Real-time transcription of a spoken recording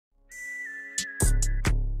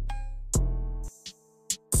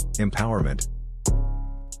Empowerment.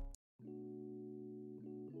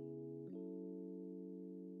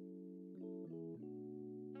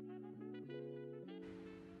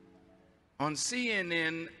 On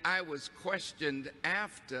CNN, I was questioned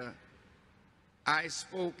after I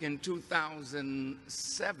spoke in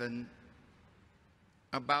 2007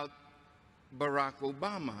 about Barack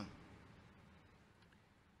Obama.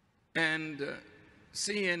 And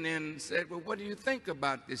CNN said, well, what do you think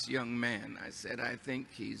about this young man? I said, I think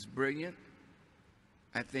he's brilliant.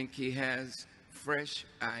 I think he has fresh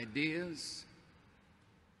ideas.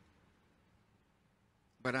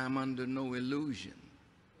 But I'm under no illusion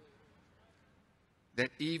that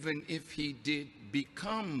even if he did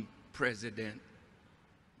become president,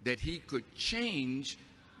 that he could change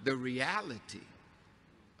the reality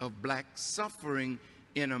of black suffering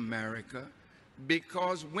in America,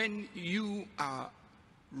 because when you are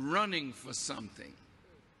running for something,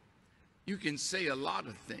 you can say a lot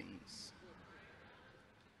of things,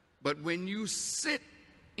 but when you sit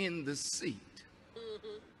in the seat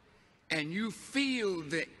and you feel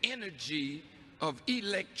the energy of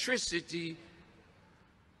electricity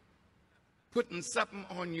putting something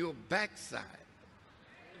on your backside,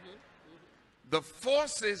 the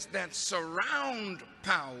forces that surround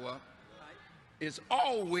power is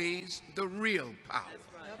always the real power.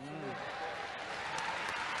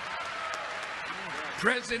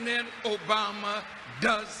 President Obama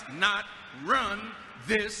does not run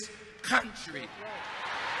this country.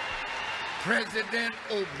 President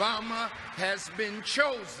Obama has been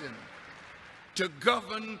chosen to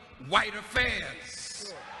govern white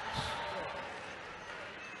affairs.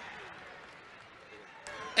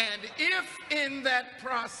 And if in that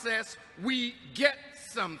process we get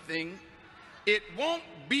something, it won't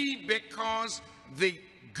be because the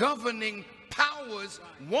governing powers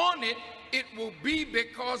want it. It will be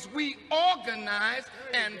because we organized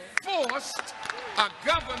and forced a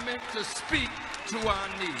government to speak to our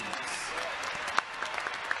needs.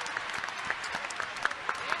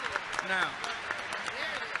 Now,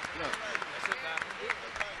 look,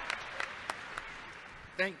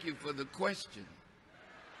 thank you for the question.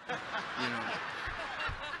 You know,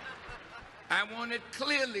 I want it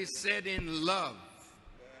clearly said in love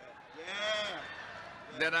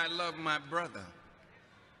that I love my brother.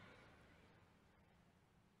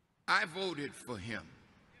 I voted for him.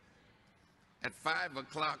 At 5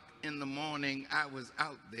 o'clock in the morning, I was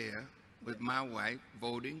out there with my wife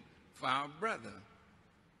voting for our brother.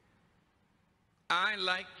 I,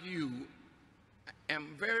 like you,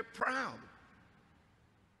 am very proud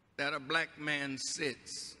that a black man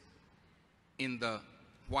sits in the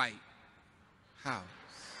White House.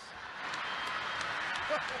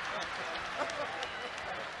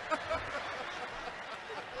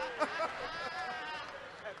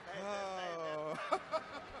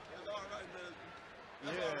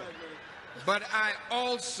 But I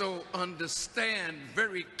also understand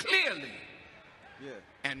very clearly,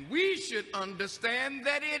 and we should understand,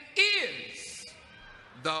 that it is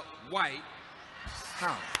the White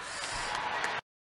House.